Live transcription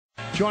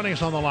Joining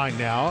us on the line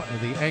now,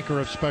 the anchor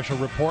of Special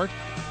Report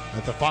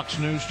at the Fox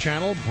News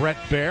Channel, Bret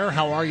Baier.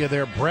 How are you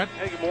there, Bret?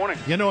 Hey, good morning.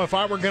 You know, if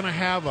I were going to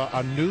have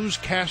a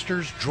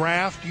newscaster's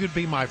draft, you'd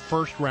be my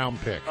first-round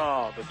pick.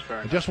 Oh, that's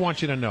very nice. I just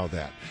want you to know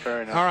that.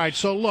 Very nice. All right,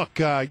 so look,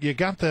 you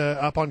got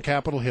up on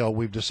Capitol Hill.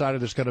 We've decided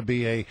there's going to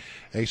be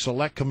a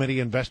select committee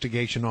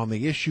investigation on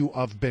the issue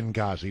of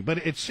Benghazi.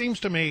 But it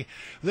seems to me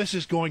this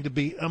is going to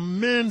be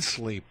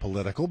immensely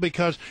political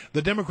because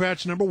the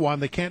Democrats, number one,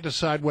 they can't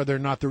decide whether or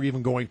not they're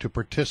even going to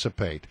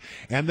participate.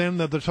 And then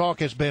the talk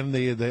has been,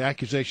 the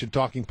accusation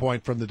talking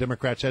point from the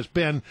Democrats has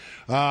been,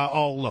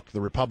 oh, look,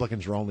 the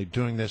Republicans are only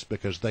doing this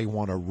because they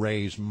want to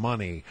raise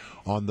money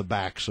on the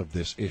backs of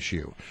this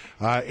issue.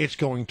 It's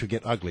going to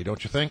get ugly,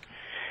 don't you think?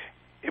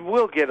 It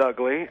will get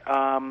ugly.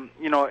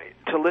 You know,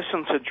 to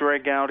listen to Dre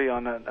Gowdy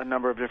on a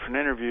number of different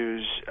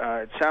interviews,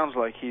 it sounds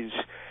like he's,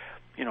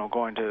 you know,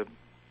 going to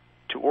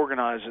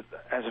organize it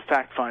as a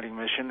fact-finding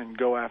mission and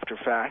go after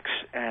facts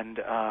and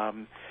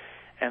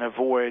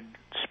avoid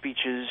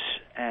speeches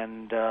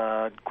and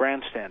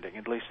grandstanding.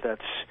 At least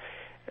that's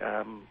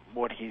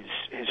what his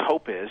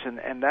hope is,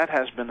 and that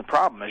has been the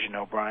problem, as you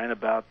know, Brian,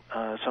 about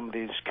some of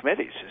these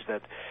committees, is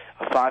that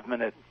a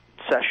 5-minute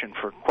session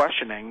for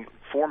questioning,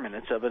 4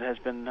 minutes of it has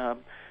been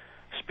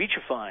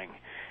speechifying.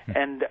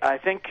 And I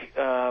think,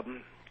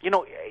 you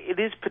know, it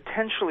is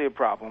potentially a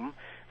problem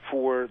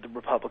for the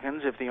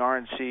Republicans if the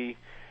RNC...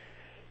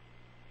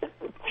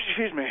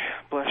 Excuse me,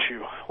 bless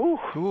you.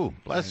 Ooh,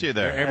 bless you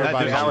there.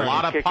 Everybody's There's a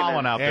lot of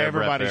pollen out there.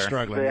 Everybody's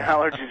struggling. The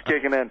allergies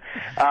kicking in.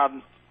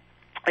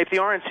 If the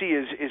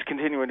RNC is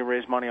continuing to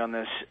raise money on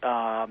this,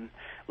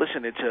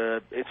 listen,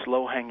 it's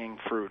low-hanging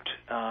fruit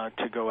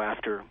to go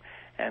after,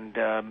 and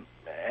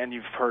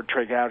you've heard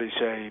Trey Gowdy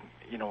say,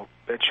 you know,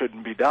 it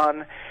shouldn't be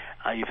done.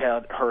 You've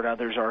heard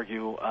others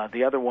argue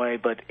the other way,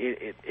 but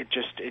it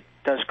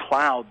does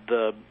cloud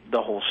the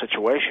whole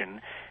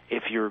situation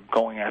if you're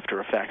going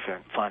after a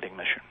fact-finding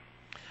mission.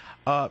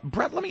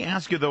 Bret, let me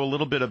ask you, though, a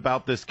little bit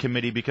about this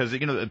committee, because,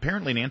 you know,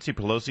 apparently Nancy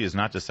Pelosi has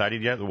not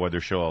decided yet whether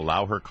she'll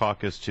allow her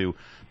caucus to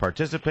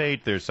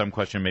participate. There's some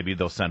question maybe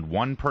they'll send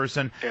one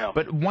person. Yeah.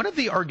 But one of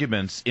the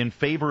arguments in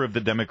favor of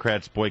the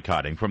Democrats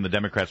boycotting, from the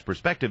Democrats'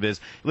 perspective, is,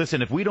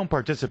 listen, if we don't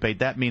participate,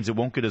 that means it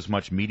won't get as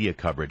much media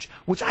coverage,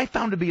 which I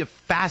found to be a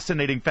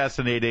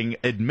fascinating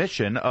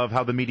admission of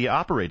how the media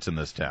operates in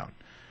this town.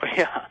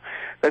 Yeah,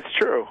 that's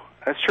true.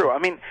 That's true. I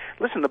mean,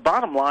 listen, the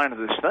bottom line of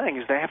this thing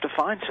is they have to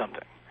find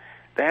something.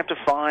 They have to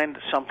find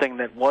something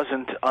that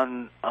wasn't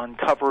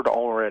uncovered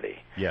already.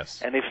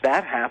 Yes. And if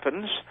that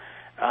happens,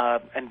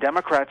 and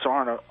Democrats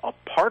aren't a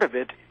part of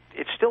it,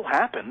 it still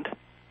happened.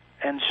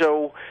 And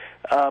so...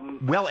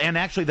 well, and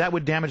actually that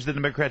would damage the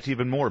Democrats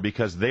even more,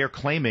 because they're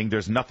claiming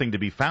there's nothing to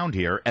be found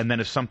here, and then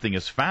if something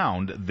is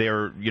found,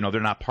 they're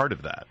not part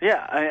of that.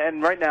 Yeah,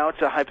 and right now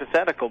it's a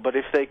hypothetical, but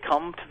if they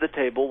come to the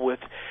table with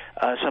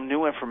some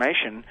new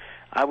information,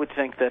 I would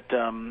think that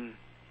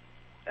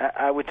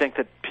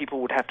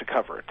people would have to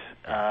cover it.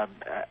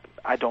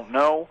 I don't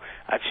know.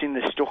 I've seen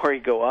this story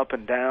go up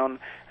and down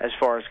as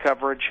far as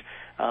coverage,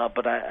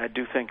 but I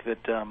do think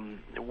that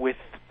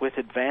with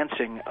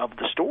advancing of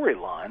the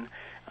storyline,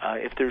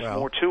 if there's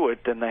more to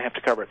it, then they have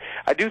to cover it.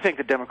 I do think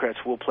the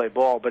Democrats will play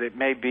ball, but it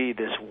may be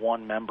this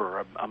one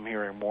member. I'm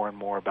hearing more and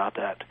more about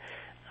that.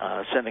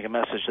 Sending a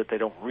message that they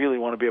don't really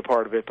want to be a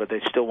part of it, but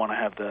they still want to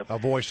have a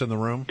voice in the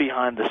room,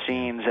 behind the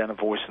scenes, and a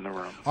voice in the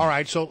room. All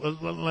right, so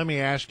let me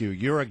ask you.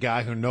 You're a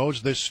guy who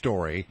knows this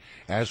story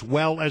as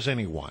well as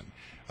anyone.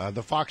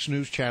 The Fox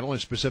News Channel,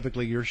 and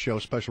specifically your show,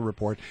 Special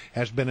Report,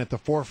 has been at the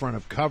forefront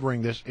of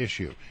covering this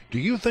issue. Do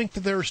you think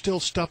that there is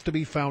still stuff to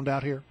be found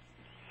out here?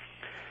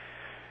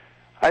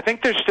 I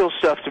think there's still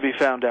stuff to be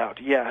found out,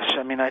 yes.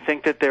 I mean, I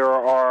think that there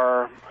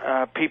are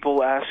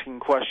people asking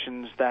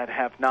questions that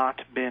have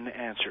not been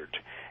answered.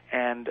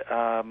 And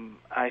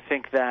I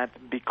think that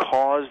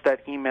because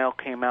that email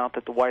came out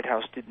that the White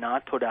House did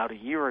not put out a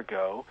year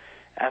ago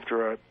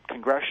after a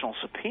congressional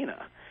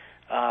subpoena,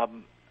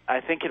 I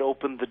think it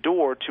opened the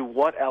door to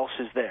what else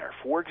is there.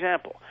 For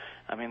example,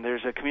 I mean,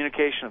 there's a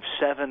communication of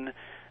 7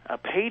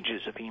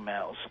 pages of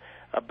emails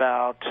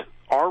about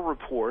our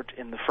report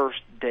in the first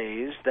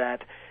days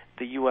that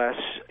the U.S.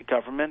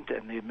 government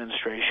and the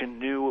administration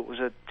knew it was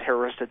a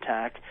terrorist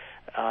attack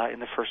in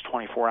the first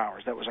 24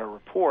 hours. That was our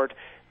report.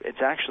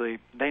 It's actually,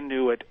 they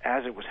knew it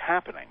as it was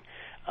happening,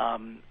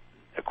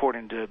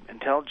 according to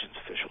intelligence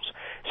officials.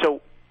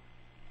 So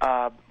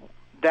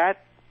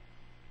that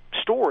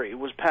story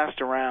was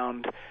passed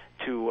around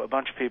to a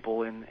bunch of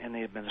people in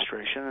the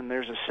administration, and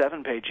there's a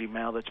 7-page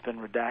email that's been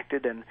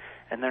redacted, and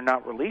they're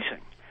not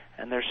releasing.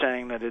 And they're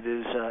saying that it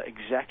is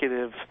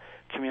executive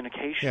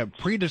communication. Yeah,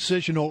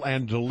 pre-decisional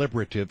and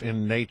deliberative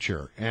in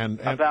nature. And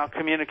about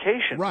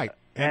communication. Right.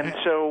 And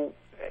so,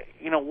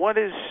 you know,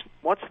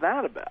 what's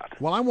that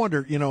about? Well, I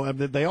wonder, you know,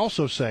 they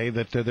also say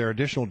that there are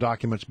additional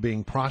documents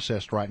being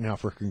processed right now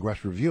for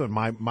congressional review, and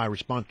my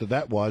response to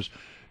that was,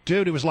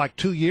 dude, it was like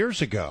 2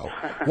 years ago.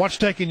 What's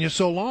taking you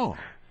so long?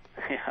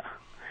 Yeah,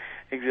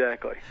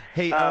 exactly.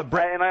 Hey,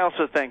 Bret, and I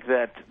also think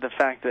that the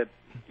fact that,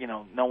 you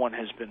know, no one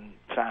has been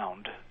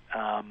found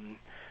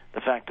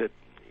the fact that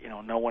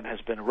no one has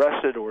been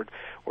arrested or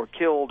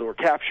killed or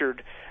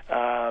captured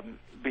as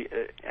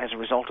a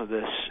result of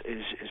this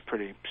is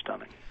pretty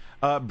stunning.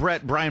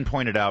 Bret, Brian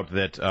pointed out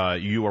that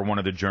you are one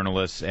of the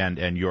journalists,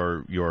 and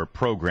your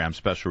program,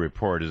 Special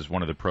Report, is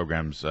one of the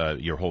programs.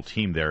 Your whole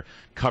team there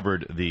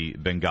covered the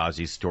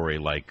Benghazi story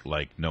like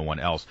no one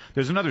else.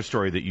 There's another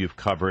story that you've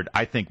covered,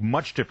 I think,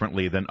 much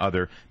differently than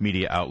other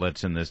media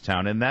outlets in this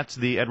town, and that's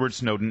the Edward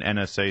Snowden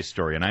NSA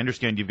story. And I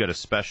understand you've got a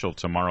special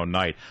tomorrow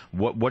night.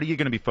 What are you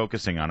going to be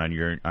focusing on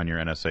your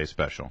NSA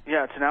special?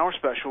 Yeah, it's an hour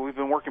special. We've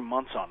been working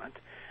months on it,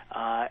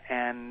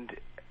 and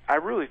I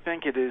really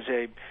think it is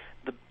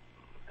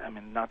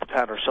not to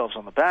pat ourselves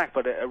on the back,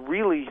 but a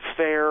really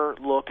fair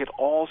look at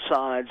all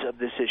sides of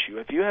this issue.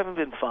 If you haven't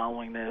been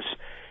following this,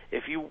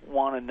 if you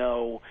want to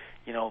know,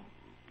 the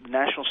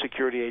National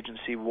Security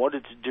Agency, what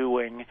it's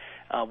doing,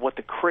 what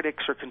the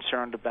critics are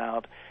concerned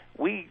about,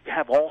 we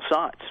have all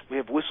sides. We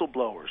have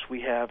whistleblowers.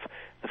 We have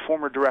the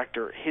former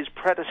director, his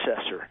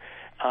predecessor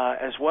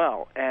as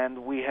well,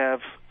 and we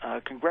have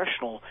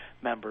congressional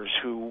members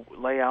who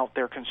lay out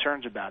their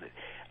concerns about it.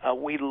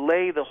 We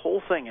lay the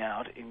whole thing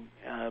out in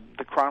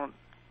the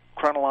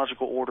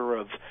chronological order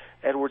of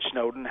Edward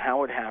Snowden,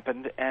 how it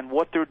happened, and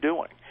what they're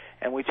doing.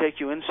 And we take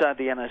you inside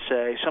the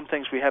NSA, some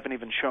things we haven't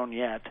even shown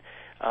yet,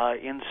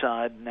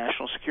 inside the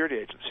National Security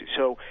Agency.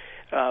 So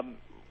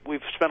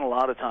we've spent a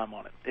lot of time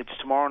on it. It's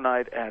tomorrow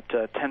night at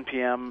 10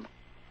 p.m.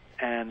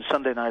 and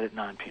Sunday night at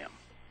 9 p.m.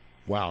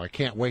 Wow, I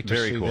can't wait to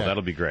see that. Very cool.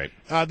 That'll be great.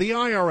 The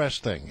IRS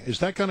thing, is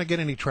that going to get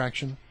any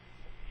traction?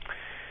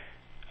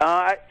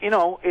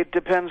 It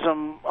depends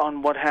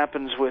on what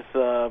happens with,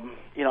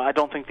 I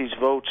don't think these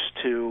votes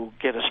to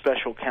get a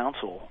special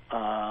counsel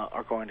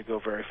are going to go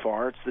very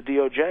far. It's the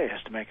DOJ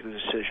has to make a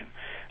decision.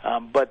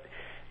 But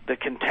the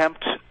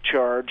contempt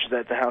charge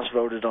that the House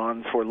voted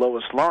on for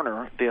Lois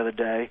Lerner the other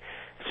day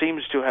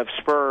seems to have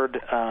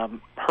spurred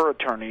her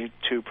attorney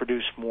to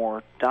produce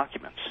more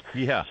documents.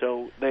 Yeah.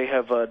 So they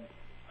have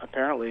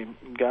apparently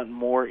gotten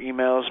more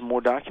emails and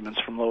more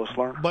documents from Lois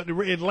Lerner. But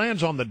it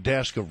lands on the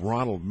desk of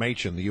Ronald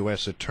Machen, the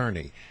U.S.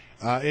 attorney.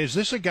 Is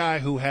this a guy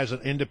who has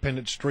an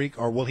independent streak,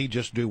 or will he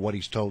just do what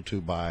he's told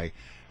to by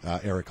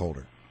Eric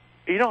Holder?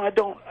 I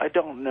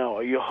don't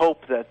know. You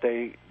hope that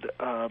the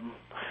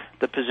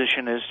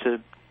position is to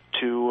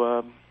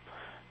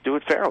do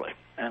it fairly,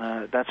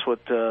 and that's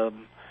what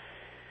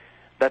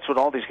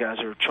all these guys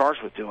are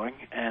charged with doing.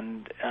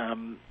 And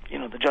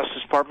the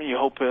Justice Department, you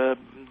hope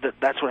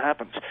that's what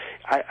happens.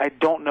 I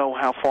don't know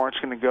how far it's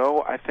going to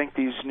go. I think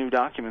these new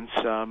documents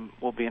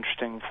will be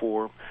interesting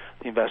for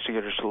the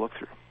investigators to look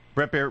through.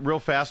 Bret Baier, real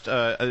fast,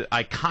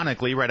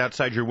 iconically, right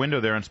outside your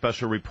window there on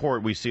Special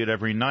Report, we see it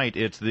every night.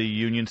 It's the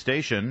Union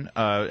Station.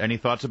 Any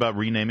thoughts about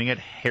renaming it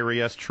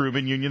Harry S.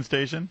 Truman Union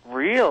Station?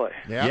 Really?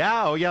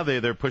 Yeah. Oh, yeah,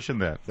 they're pushing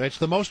that. It's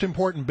the most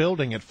important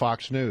building at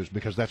Fox News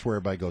because that's where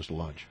everybody goes to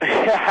lunch.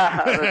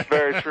 Yeah, that's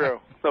very true.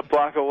 It's a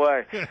block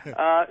away.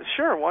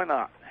 Sure, why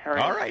not? Harry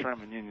All S. right.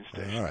 Truman Union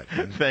Station. All right.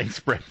 Thanks,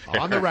 Bret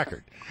Baier. On the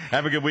record.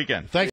 Have a good weekend. Thanks.